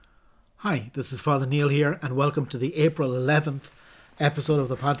Hi, this is Father Neil here, and welcome to the April 11th episode of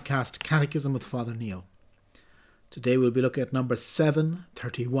the podcast Catechism with Father Neil. Today we'll be looking at number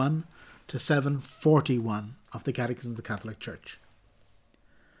 731 to 741 of the Catechism of the Catholic Church.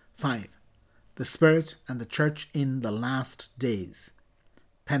 5. The Spirit and the Church in the Last Days.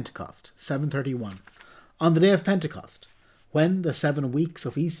 Pentecost, 731. On the day of Pentecost, when the 7 weeks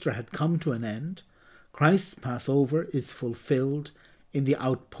of Easter had come to an end, Christ's Passover is fulfilled in the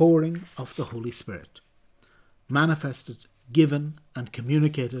outpouring of the Holy Spirit, manifested, given, and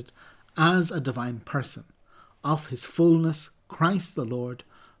communicated as a divine person. Of his fullness, Christ the Lord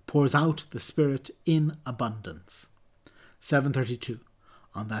pours out the Spirit in abundance. 732.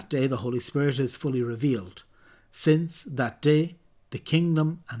 On that day the Holy Spirit is fully revealed. Since that day, the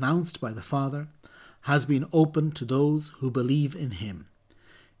kingdom announced by the Father has been opened to those who believe in him.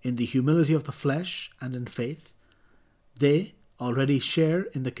 In the humility of the flesh and in faith, they already share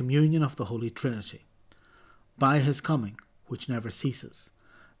in the communion of the Holy Trinity. By his coming, which never ceases,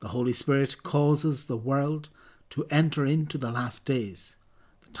 the Holy Spirit causes the world to enter into the last days,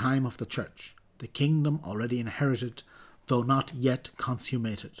 the time of the Church, the kingdom already inherited, though not yet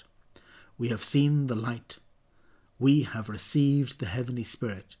consummated. We have seen the light. We have received the heavenly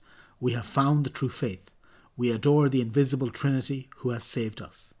Spirit. We have found the true faith. We adore the invisible Trinity who has saved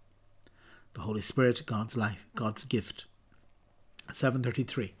us. The Holy Spirit, God's life, God's gift.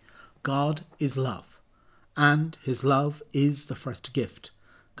 733. God is love, and his love is the first gift,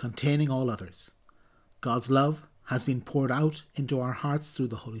 containing all others. God's love has been poured out into our hearts through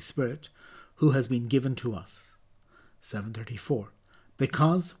the Holy Spirit, who has been given to us. 734.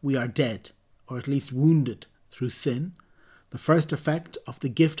 Because we are dead, or at least wounded, through sin, the first effect of the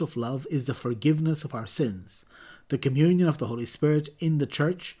gift of love is the forgiveness of our sins. The communion of the Holy Spirit in the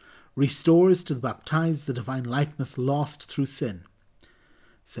Church restores to the baptized the divine likeness lost through sin.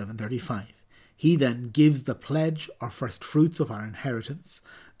 735. He then gives the pledge or first fruits of our inheritance,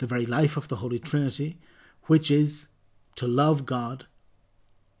 the very life of the Holy Trinity, which is to love God,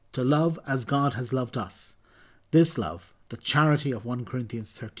 to love as God has loved us. This love, the charity of 1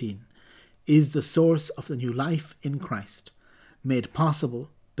 Corinthians 13, is the source of the new life in Christ, made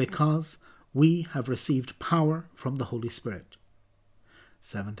possible because we have received power from the Holy Spirit.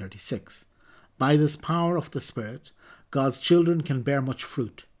 736. By this power of the Spirit, God's children can bear much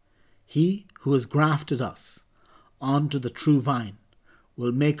fruit. He who has grafted us onto the true vine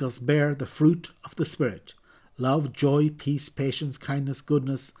will make us bear the fruit of the Spirit: love, joy, peace, patience, kindness,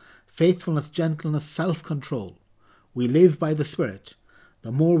 goodness, faithfulness, gentleness, self-control. We live by the Spirit.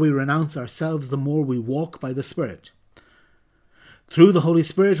 The more we renounce ourselves, the more we walk by the Spirit. Through the Holy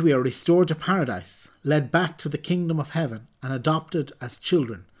Spirit we are restored to paradise, led back to the kingdom of heaven, and adopted as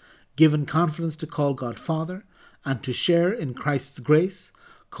children, given confidence to call God Father, and to share in Christ's grace,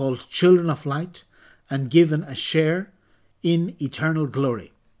 called children of light, and given a share in eternal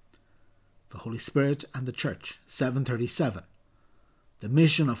glory. The Holy Spirit and the Church. 737. The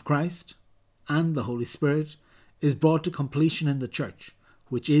mission of Christ and the Holy Spirit is brought to completion in the Church,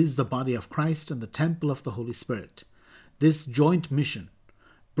 which is the body of Christ and the temple of the Holy Spirit. This joint mission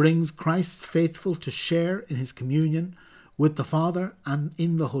brings Christ's faithful to share in his communion with the Father and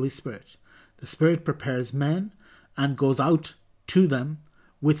in the Holy Spirit. The Spirit prepares men and goes out to them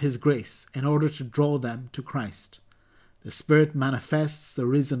with his grace in order to draw them to Christ. The Spirit manifests the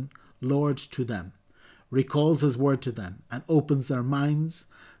risen Lord to them, recalls his word to them, and opens their minds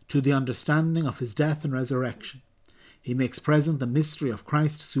to the understanding of his death and resurrection. He makes present the mystery of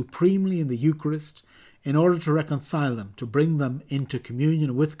Christ supremely in the Eucharist in order to reconcile them, to bring them into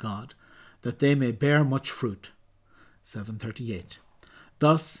communion with God, that they may bear much fruit. 738.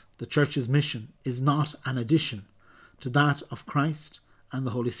 Thus, the Church's mission is not an addition to that of Christ and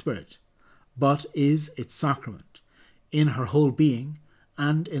the Holy Spirit, but is its sacrament. In her whole being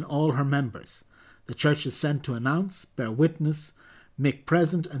and in all her members, the Church is sent to announce, bear witness, make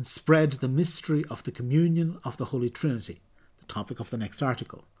present and spread the mystery of the communion of the Holy Trinity, the topic of the next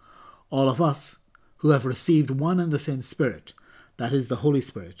article. All of us who have received one and the same Spirit, that is the Holy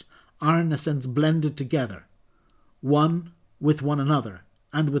Spirit, are in a sense blended together, one with one another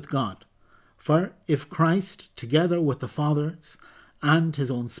and with God. For if Christ, together with the Father's and his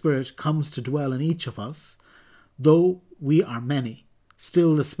own Spirit, comes to dwell in each of us, though we are many,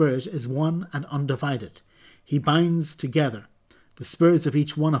 still the Spirit is one and undivided. He binds together the spirits of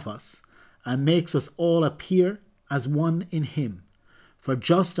each one of us and makes us all appear as one in him. For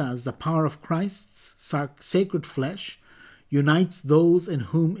just as the power of Christ's sacred flesh unites those in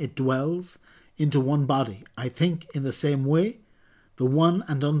whom it dwells into one body, I think in the same way the one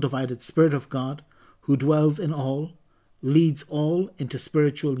and undivided Spirit of God, who dwells in all, leads all into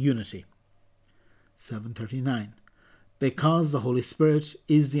spiritual unity. 739. Because the Holy Spirit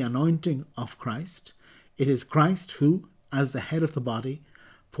is the anointing of Christ, it is Christ who, as the head of the body,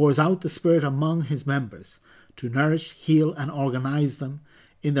 pours out the Spirit among his members to nourish, heal, and organize them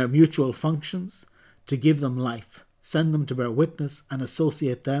in their mutual functions, to give them life, send them to bear witness, and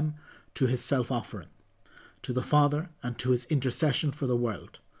associate them to his self-offering, to the Father, and to his intercession for the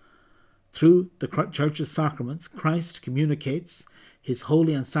world. Through the Church's sacraments, Christ communicates his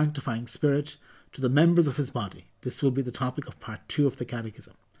holy and sanctifying Spirit to the members of his body. This will be the topic of part 2 of the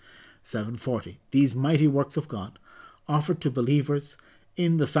Catechism. 740. These mighty works of God, offered to believers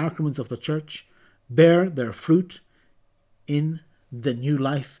in the sacraments of the Church, bear their fruit in the new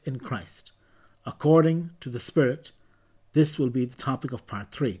life in Christ. According to the Spirit, this will be the topic of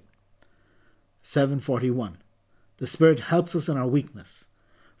part 3. 741. The Spirit helps us in our weakness,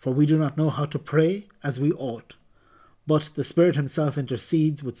 for we do not know how to pray as we ought. But the Spirit himself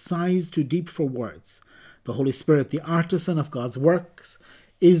intercedes with sighs too deep for words. The Holy Spirit, the artisan of God's works,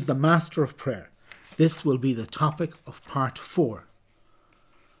 is the master of prayer. This will be the topic of part 4.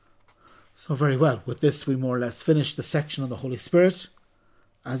 So very well, with this we more or less finish the section on the Holy Spirit.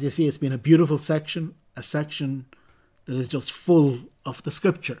 As you see, it's been a beautiful section, a section that is just full of the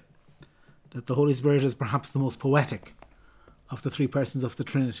Scripture, that the Holy Spirit is perhaps the most poetic of the three persons of the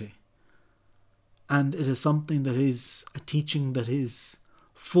Trinity. And it is something that is a teaching that is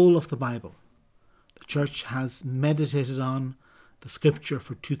full of the Bible. The Church has meditated on the Scripture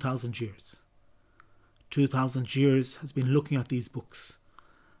for 2,000 years. 2,000 years has been looking at these books,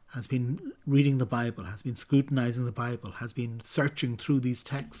 has been reading the Bible, has been scrutinizing the Bible, has been searching through these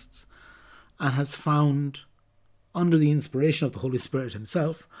texts, and has found, under the inspiration of the Holy Spirit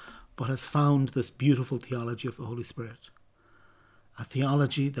himself, but has found this beautiful theology of the Holy Spirit. A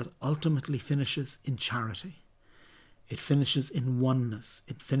theology that ultimately finishes in charity. It finishes in oneness.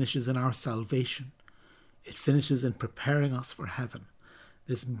 It finishes in our salvation. It finishes in preparing us for heaven.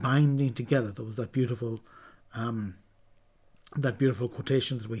 This binding together. There was that beautiful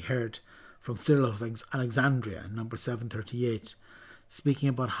quotation that we heard from Cyril of Alexandria in number 738, speaking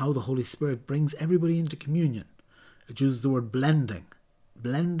about how the Holy Spirit brings everybody into communion. It uses the word blending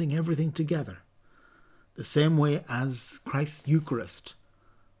everything together. The same way as Christ's Eucharist,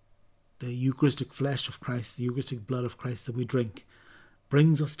 the Eucharistic flesh of Christ, the Eucharistic blood of Christ that we drink,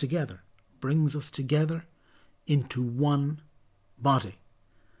 brings us together into one body.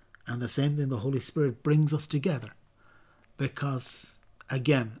 And the same thing, the Holy Spirit brings us together. Because,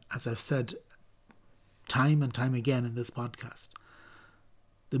 again, as I've said time and time again in this podcast,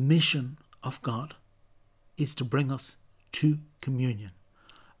 the mission of God is to bring us to communion.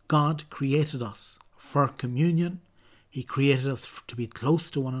 God created us for communion. He created us to be close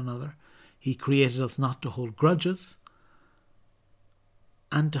to one another. He created us not to hold grudges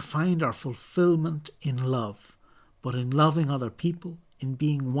and to find our fulfillment in love, but in loving other people, in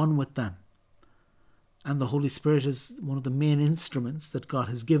being one with them. And the Holy Spirit is one of the main instruments that God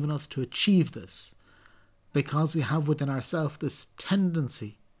has given us to achieve this, because we have within ourselves this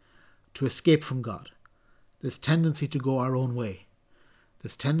tendency to escape from God, this tendency to go our own way,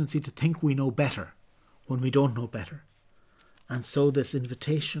 this tendency to think we know better when we don't know better. And so this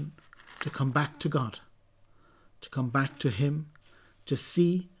invitation to come back to God, to come back to him, to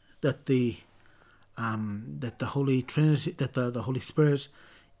see that the Holy Trinity, that the Holy Spirit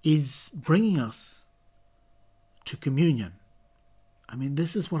is bringing us to communion. I mean,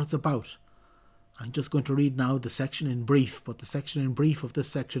 this is what it's about. I'm just going to read now the section in brief, but the section in brief of this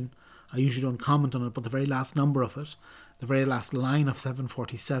section, I usually don't comment on it, but the very last number of it, the very last line of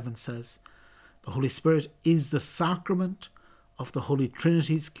 747 says, the Holy Spirit is the sacrament of the Holy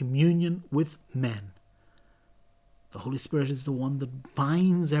Trinity's communion with men. The Holy Spirit is the one that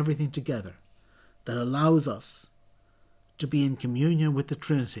binds everything together, that allows us to be in communion with the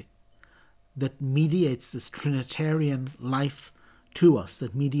Trinity, that mediates this Trinitarian life to us,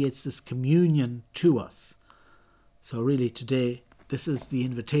 that mediates this communion to us. So really today, this is the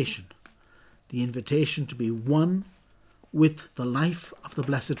invitation to be one with the life of the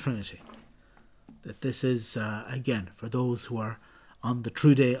Blessed Trinity. That this is, again, for those who are on the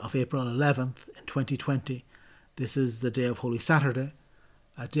true day of April 11th in 2020, this is the day of Holy Saturday,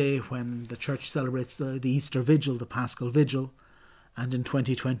 a day when the Church celebrates the Easter Vigil, the Paschal Vigil, and in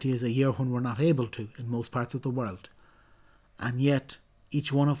 2020 is a year when we're not able to in most parts of the world. And yet,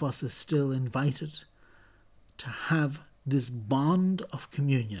 each one of us is still invited to have this bond of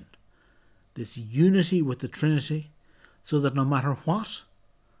communion, this unity with the Trinity, so that no matter what,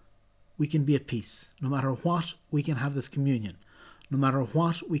 we can be at peace. No matter what, we can have this communion. No matter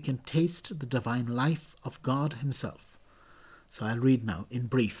what, we can taste the divine life of God himself. So I'll read now, in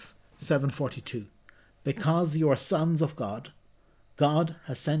brief, 742. Because you are sons of God, God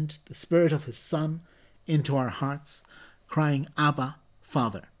has sent the Spirit of his Son into our hearts, crying, Abba,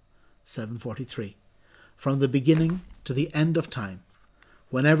 Father. 7:43. From the beginning to the end of time,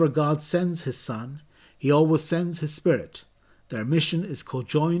 whenever God sends his Son, he always sends his Spirit. Their mission is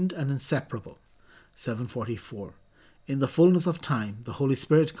co-joined and inseparable. 7:44. In the fullness of time, the Holy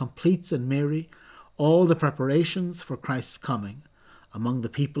Spirit completes in Mary all the preparations for Christ's coming among the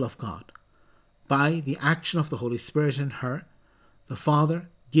people of God. By the action of the Holy Spirit in her, the Father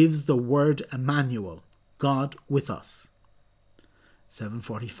gives the word Emmanuel, God with us.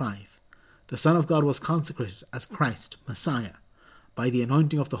 7:45. The Son of God was consecrated as Christ, Messiah, by the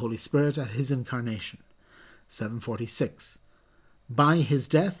anointing of the Holy Spirit at his incarnation. 7:46. By his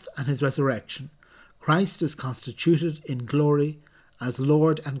death and his resurrection, Christ is constituted in glory as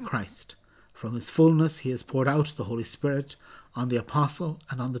Lord and Christ. From his fullness he has poured out the Holy Spirit on the apostle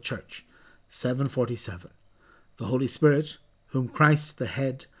and on the church. 7:47. The Holy Spirit, whom Christ the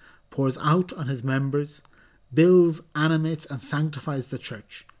head pours out on his members, builds, animates and sanctifies the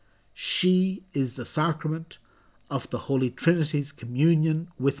church. She is the sacrament of the Holy Trinity's communion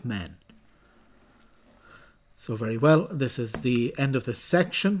with men. So very well, this is the end of this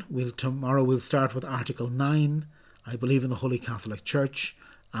section. Tomorrow we'll start with Article 9, I believe in the Holy Catholic Church,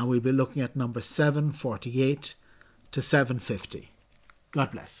 and we'll be looking at number 748 to 750.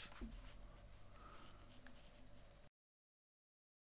 God bless.